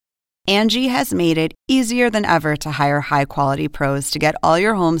Angie has made it easier than ever to hire high-quality pros to get all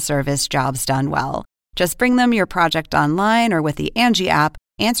your home service jobs done well. Just bring them your project online or with the Angie app,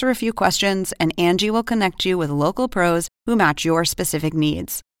 answer a few questions, and Angie will connect you with local pros who match your specific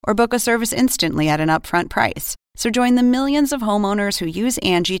needs. Or book a service instantly at an upfront price. So join the millions of homeowners who use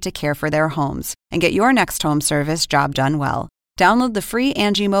Angie to care for their homes and get your next home service job done well. Download the free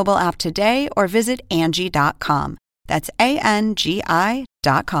Angie mobile app today or visit Angie.com. That's ANGI.com.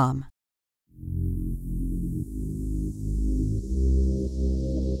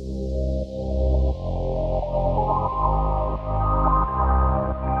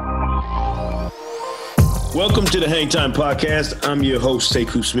 Welcome to the Hang Time Podcast. I'm your host,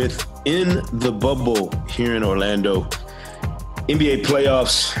 Sekou Smith, in the bubble here in Orlando. NBA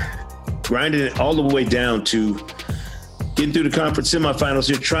playoffs, grinding it all the way down to getting through the conference semifinals.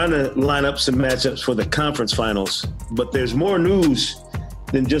 You're trying to line up some matchups for the conference finals, but there's more news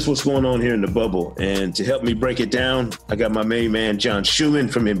than just what's going on here in the bubble. And to help me break it down, I got my main man, John Schuhmann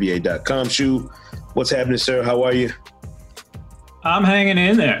from NBA.com. Shu, what's happening, sir? How are you? I'm hanging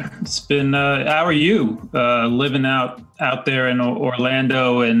in there. It's been, how are you? Living out there in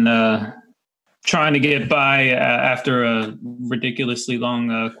Orlando and trying to get by after a ridiculously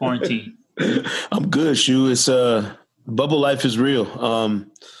long quarantine. I'm good, Shu. It's bubble life is real.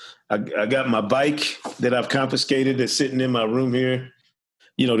 I got my bike that I've confiscated that's sitting in my room here.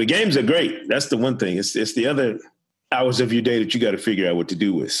 You know, the games are great. That's the one thing. It's the other hours of your day that you got to figure out what to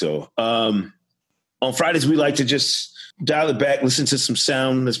do with. So on Fridays, we like to just dial it back, listen to some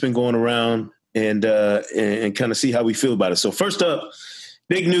sound that's been going around, and kind of see how we feel about it. So first up,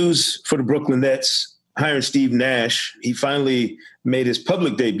 big news for the Brooklyn Nets, hiring Steve Nash. He finally made his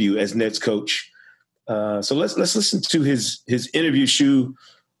public debut as Nets coach. So let's listen to his interview, Shu,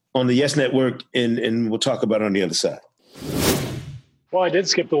 on the Yes Network, and we'll talk about it on the other side. Well, I did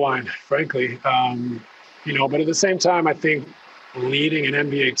skip the line, frankly. But at the same time, I think leading an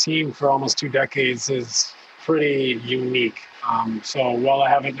NBA team for almost 2 decades is pretty unique. So while I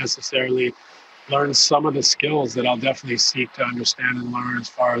haven't necessarily learned some of the skills that I'll definitely seek to understand and learn as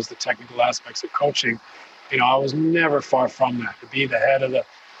far as the technical aspects of coaching, I was never far from that. To be the head of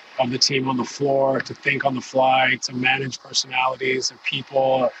the team on the floor, to think on the fly, to manage personalities and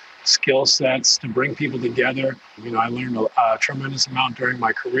people, skill sets, to bring people together. I learned a tremendous amount during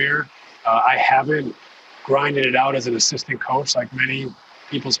my career. I haven't grinded it out as an assistant coach like many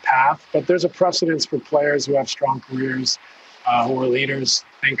people's path, but there's a precedence for players who have strong careers, who are leaders,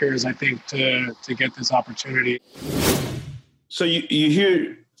 thinkers, I think, to get this opportunity. So you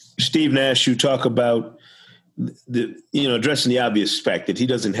hear Steve Nash, you talk about addressing the obvious fact that he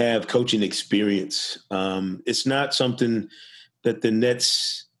doesn't have coaching experience. It's not something that the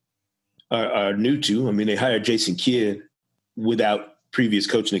Nets are new to. I mean, they hired Jason Kidd without previous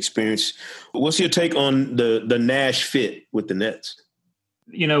coaching experience. What's your take on the Nash fit with the Nets?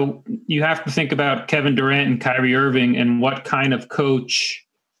 You have to think about Kevin Durant and Kyrie Irving and what kind of coach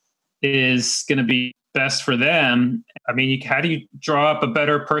is going to be best for them. I mean, how do you draw up a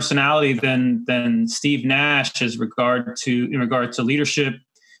better personality than Steve Nash in regard to leadership,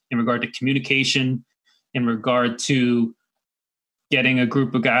 in regard to communication, in regard to getting a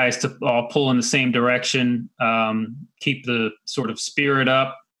group of guys to all pull in the same direction, keep the sort of spirit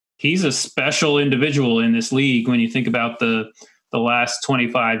up. He's a special individual in this league when you think about the last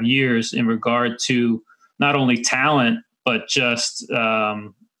 25 years in regard to not only talent, but just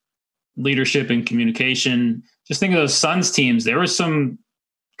leadership and communication. Just think of those Suns teams. There were some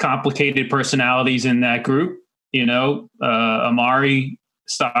complicated personalities in that group, Amari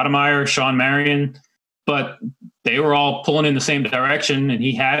Stoudemire, Sean Marion, but they were all pulling in the same direction and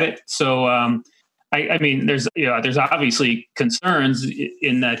he had it. So, I mean, there's obviously concerns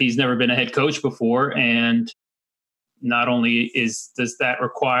in that he's never been a head coach before. And not only does that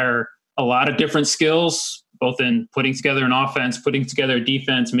require a lot of different skills, both in putting together an offense, putting together a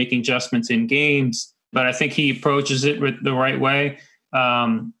defense, making adjustments in games, but I think he approaches it with the right way.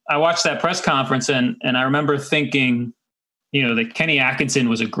 I watched that press conference and I remember thinking, that Kenny Atkinson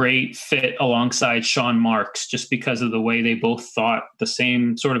was a great fit alongside Sean Marks just because of the way they both thought the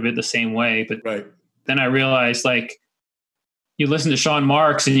same way. But right. Then I realized, you listen to Sean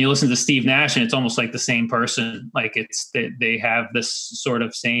Marks and you listen to Steve Nash and it's almost like the same person. Like they have this sort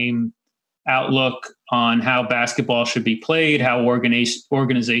of same outlook on how basketball should be played, how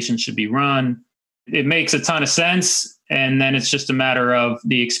organizations should be run. It makes a ton of sense. And then it's just a matter of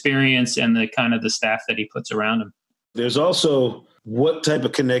the experience and the kind of the staff that he puts around him. There's also what type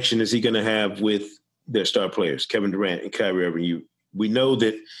of connection is he going to have with their star players, Kevin Durant and Kyrie Irving? We know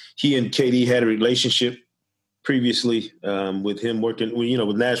that he and KD had a relationship previously with him working,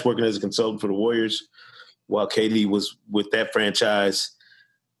 with Nash working as a consultant for the Warriors while KD was with that franchise.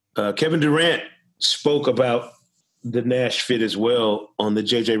 Kevin Durant spoke about the Nash fit as well on the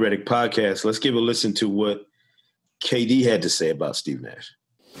JJ Redick podcast. Let's give a listen to what KD had to say about Steve Nash.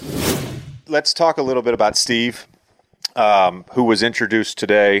 Let's talk a little bit about Steve, who was introduced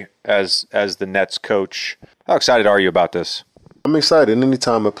today as the Nets coach. How excited are you about this? I'm excited.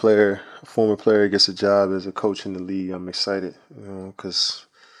 Anytime a former player gets a job as a coach in the league, I'm excited, because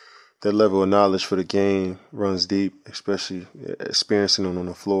their level of knowledge for the game runs deep, especially experiencing it on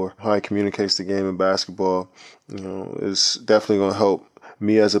the floor. How he communicates the game in basketball, is definitely going to help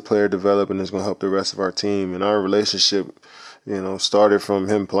me as a player develop, and it's going to help the rest of our team. And our relationship, started from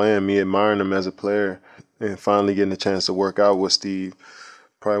him playing, me admiring him as a player, and finally getting a chance to work out with Steve,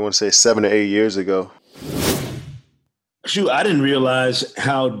 probably want to say 7 or 8 years ago. Shoot, I didn't realize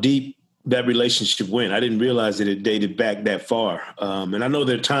how deep that relationship went. I didn't realize that it dated back that far. And I know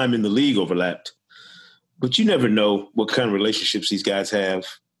their time in the league overlapped, but you never know what kind of relationships these guys have,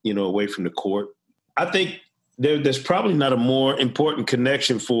 away from the court. I think there's probably not a more important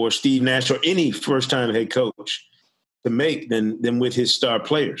connection for Steve Nash or any first-time head coach to make than with his star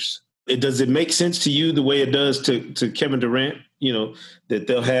players. Does it make sense to you the way it does to Kevin Durant, that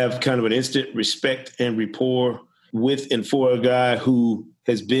they'll have kind of an instant respect and rapport with and for a guy who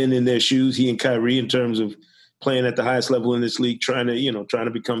has been in their shoes, he and Kyrie, in terms of playing at the highest level in this league, trying to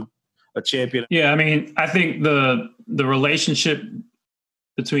become a champion? Yeah, I mean, I think the relationship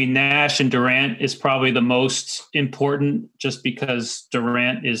between Nash and Durant is probably the most important, just because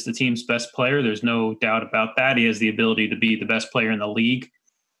Durant is the team's best player. There's no doubt about that. He has the ability to be the best player in the league.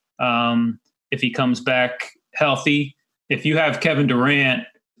 If he comes back healthy, if you have Kevin Durant,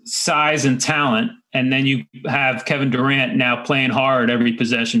 size and talent, and then you have Kevin Durant now playing hard every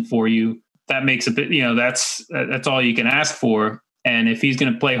possession for you, that makes a bit, that's all you can ask for. And if he's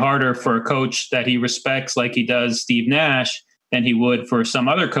going to play harder for a coach that he respects, like he does Steve Nash, than he would for some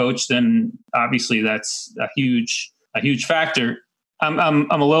other coach, then obviously that's a huge factor. I'm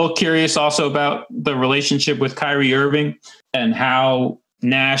a little curious also about the relationship with Kyrie Irving and how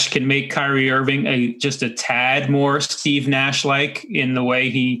Nash can make Kyrie Irving just a tad more Steve Nash-like in the way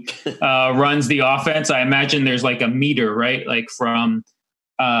he runs the offense. I imagine there's like a meter, right? Like from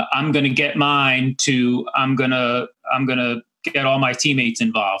I'm going to get mine to I'm going to get all my teammates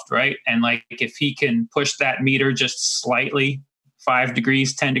involved, right? And like if he can push that meter just slightly, 5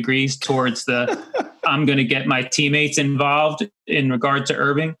 degrees, 10 degrees towards the I'm going to get my teammates involved in regard to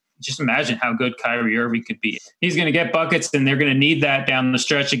Irving, just imagine how good Kyrie Irving could be. He's going to get buckets, and they're going to need that down the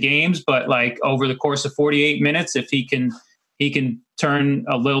stretch of games. But like over the course of 48 minutes, if he can turn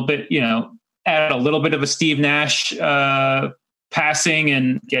a little bit, add a little bit of a Steve Nash passing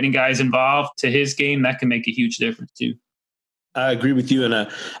and getting guys involved to his game, that can make a huge difference too. I agree with you. And I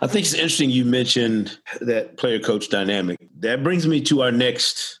think it's interesting you mentioned that player-coach dynamic. That brings me to our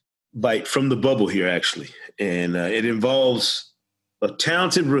next bite from the bubble here, actually. And it involves a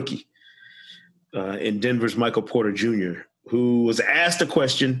talented rookie in Denver's Michael Porter Jr., who was asked a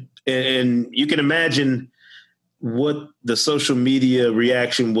question, and you can imagine what the social media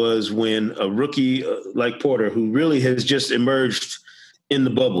reaction was when a rookie like Porter, who really has just emerged in the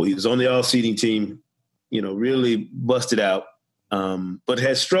bubble, he was on the all-seeding team, really busted out, but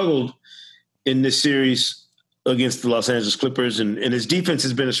has struggled in this series against the Los Angeles Clippers, and his defense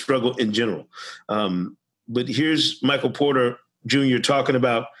has been a struggle in general. But here's Michael Porter Jr. talking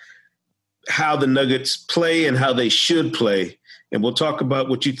about how the Nuggets play and how they should play. And we'll talk about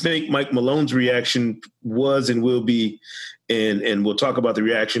what you think Mike Malone's reaction was and will be, and we'll talk about the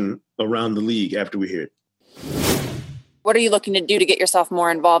reaction around the league after we hear it. What are you looking to do to get yourself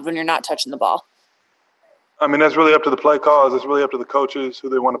more involved when you're not touching the ball? I mean, that's really up to the play calls. It's really up to the coaches who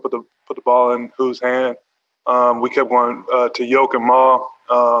they want to put the ball in whose hand. We kept going to Yoke and Maul,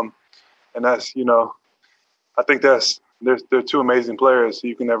 and that's, I think they're two amazing players, so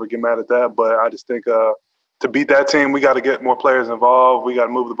you can never get mad at that. But I just think to beat that team, we got to get more players involved. We got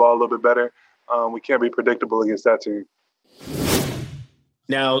to move the ball a little bit better. We can't be predictable against that team.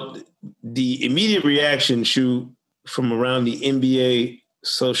 Now, the immediate reaction, Shu, from around the NBA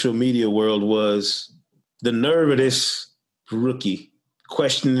social media world was the nerve of this rookie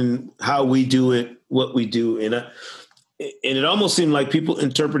questioning how we do it, what we do. And it almost seemed like people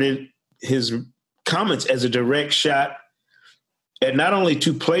interpreted his comments as a direct shot at not only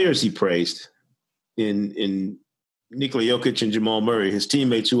two players he praised in Nikola Jokic and Jamal Murray, his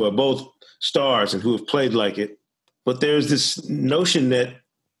teammates who are both stars and who have played like it, but there's this notion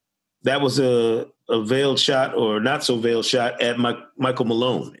that was a a veiled shot or not so veiled shot at Michael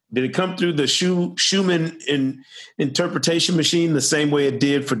Malone? Did it come through the Schuhmann interpretation machine the same way it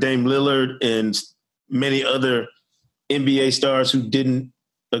did for Dame Lillard and many other NBA stars who didn't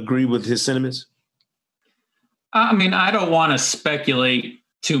agree with his sentiments? I mean, I don't want to speculate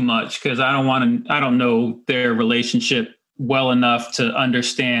too much because I don't know their relationship well enough to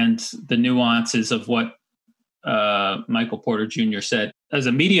understand the nuances of what Michael Porter Jr. said. As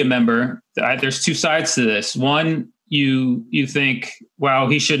a media member, there's two sides to this. One, you think, wow,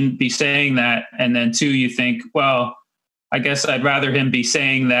 he shouldn't be saying that. And then two, you think, well, I guess I'd rather him be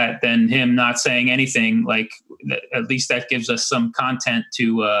saying that than him not saying anything. Like, at least that gives us some content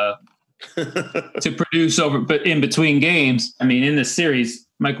to produce but in between games. I mean, in this series,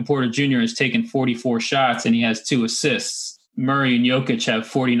 Michael Porter Jr. has taken 44 shots and he has 2 assists. Murray and Jokic have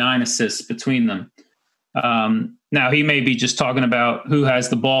 49 assists between them. Now he may be just talking about who has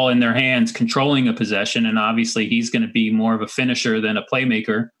the ball in their hands controlling a possession. And obviously he's going to be more of a finisher than a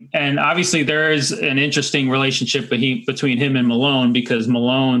playmaker. And obviously there is an interesting relationship between him and Malone, because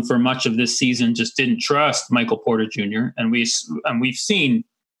Malone for much of this season just didn't trust Michael Porter Jr. And we've seen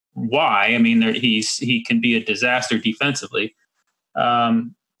why. I mean, he can be a disaster defensively.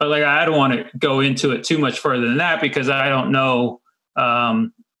 But like, I don't want to go into it too much further than that because I don't know,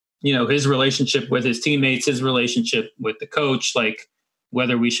 his relationship with his teammates, his relationship with the coach, like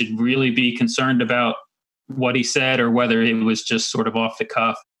whether we should really be concerned about what he said or whether it was just sort of off the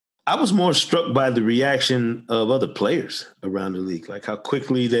cuff. I was more struck by the reaction of other players around the league, like how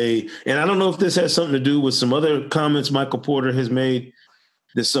quickly and I don't know if this has something to do with some other comments Michael Porter has made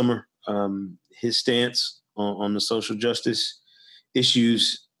this summer, his stance on the social justice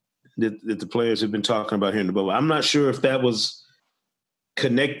issues that the players have been talking about here in the bubble. I'm not sure if that was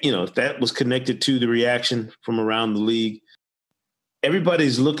connected to the reaction from around the league.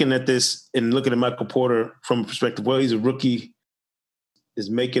 Everybody's looking at this and looking at Michael Porter from a perspective, well, he's a rookie, is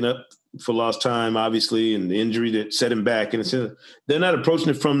making up for lost time, obviously, and the injury that set him back. And they're not approaching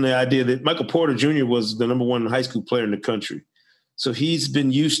it from the idea that Michael Porter Jr. was the number 1 high school player in the country. So he's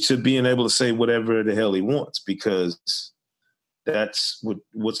been used to being able to say whatever the hell he wants because that's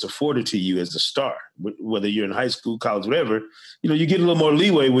what's afforded to you as a star, whether you're in high school, college, whatever. You get a little more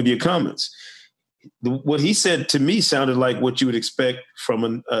leeway with your comments. What he said to me sounded like what you would expect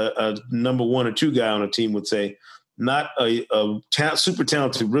from a number 1 or 2 guy on a team would say, not a super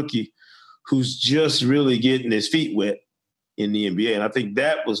talented rookie who's just really getting his feet wet in the NBA. And I think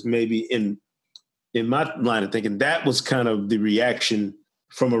that was maybe in my line of thinking, that was kind of the reaction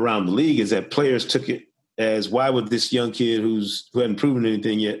from around the league, is that players took it as, why would this young kid who hadn't proven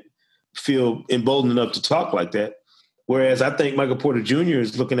anything yet feel emboldened enough to talk like that? Whereas I think Michael Porter Jr.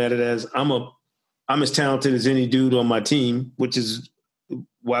 is looking at it as, I'm as talented as any dude on my team, which is,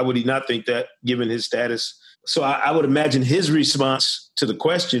 why would he not think that given his status? So I would imagine his response to the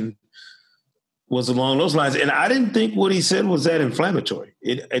question was along those lines. And I didn't think what he said was that inflammatory.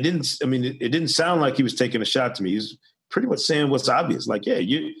 It didn't sound like he was taking a shot to me. He was pretty much saying what's obvious. Like, yeah,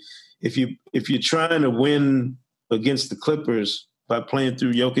 if you're trying to win against the Clippers by playing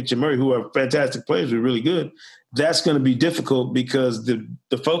through Jokic and Murray, who are fantastic players, who are really good, that's going to be difficult because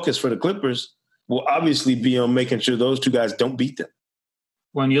the focus for the Clippers will obviously be on making sure those 2 guys don't beat them.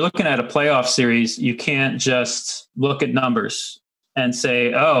 When you're looking at a playoff series, you can't just look at numbers and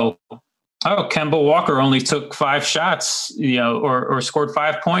say, oh, Kemba Walker only took 5 shots, or scored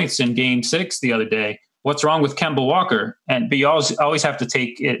 5 points in Game 6 the other day. What's wrong with Kemba Walker? But you always have to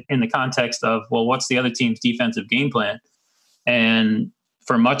take it in the context of, well, what's the other team's defensive game plan? And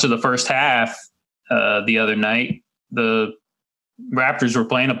for much of the first half the other night, the Raptors were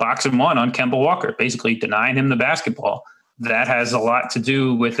playing a box and one on Kemba Walker, basically denying him the basketball. That has a lot to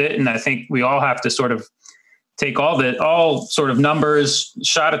do with it. And I think we all have to sort of take all sort of numbers,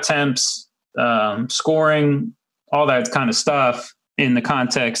 shot attempts, scoring, all that kind of stuff in the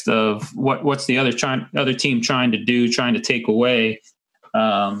context of what's the other team trying to do, trying to take away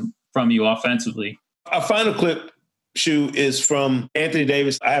from you offensively. Our final clip, Shu, is from Anthony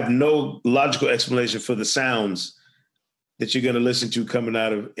Davis. I have no logical explanation for the sounds that you're going to listen to coming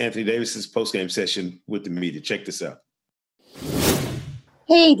out of Anthony Davis's postgame session with the media. Check this out.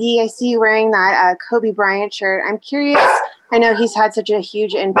 Hey, D, I see you wearing that Kobe Bryant shirt. I'm curious. I know he's had such a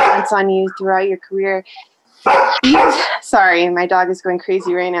huge influence on you throughout your career. Sorry, my dog is going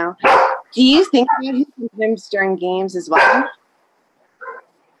crazy right now. Do you think about him sometimes during games as well?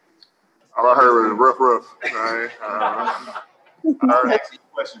 All I heard was rough. Right? All right.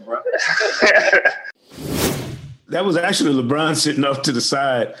 Question, bro. That was actually LeBron sitting off to the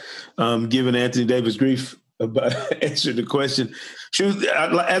side, giving Anthony Davis grief about answered the question. Shoot,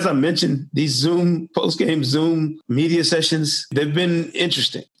 as I mentioned, these post-game Zoom media sessions, they've been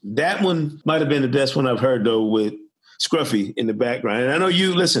interesting. That one might have been the best one I've heard, though, with Scruffy in the background. And I know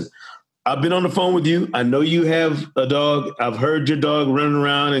listen, I've been on the phone with you. I know you have a dog. I've heard your dog running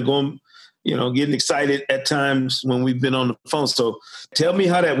around and going, getting excited at times when we've been on the phone. So tell me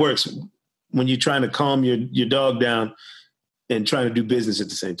how that works when you're trying to calm your dog down and trying to do business at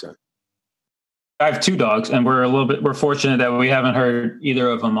the same time. I have 2 dogs, and we're fortunate that we haven't heard either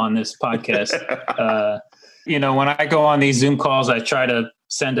of them on this podcast. When I go on these Zoom calls, I try to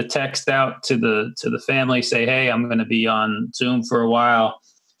send a text out to the family, say, hey, I'm going to be on Zoom for a while.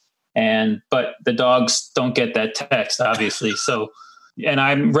 But the dogs don't get that text, obviously. So, and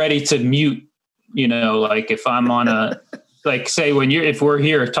I'm ready to mute, like if I'm on say if we're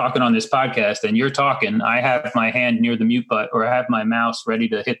here talking on this podcast and you're talking, I have my hand near the mute button, or I have my mouse ready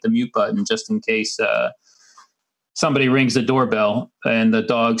to hit the mute button just in case somebody rings the doorbell and the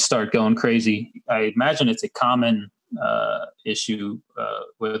dogs start going crazy. I imagine it's a common issue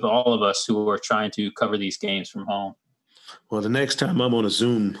with all of us who are trying to cover these games from home. Well, the next time I'm on a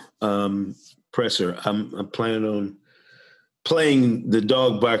Zoom presser, I'm planning on playing the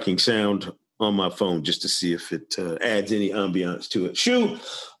dog barking sound on my phone just to see if it adds any ambiance to it. Shu,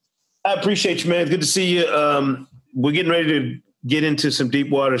 I appreciate you, man. Good to see you. We're getting ready to get into some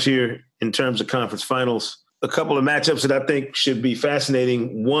deep waters here in terms of conference finals. A couple of matchups that I think should be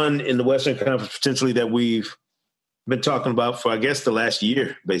fascinating. One in the Western Conference, potentially, that we've been talking about for, I guess, the last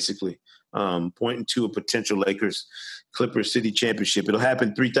year, basically, pointing to a potential Lakers-Clippers City Championship. It'll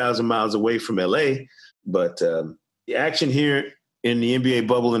happen 3,000 miles away from L.A., but the action here in the NBA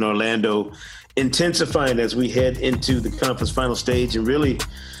bubble in Orlando intensifying as we head into the conference final stage and really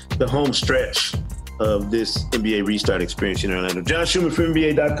the home stretch of this NBA restart experience in Orlando. John Schuhmann from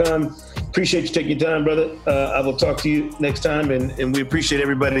NBA.com. Appreciate you taking your time, brother. I will talk to you next time, and we appreciate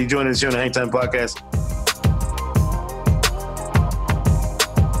everybody joining us here on the Hang Time Podcast.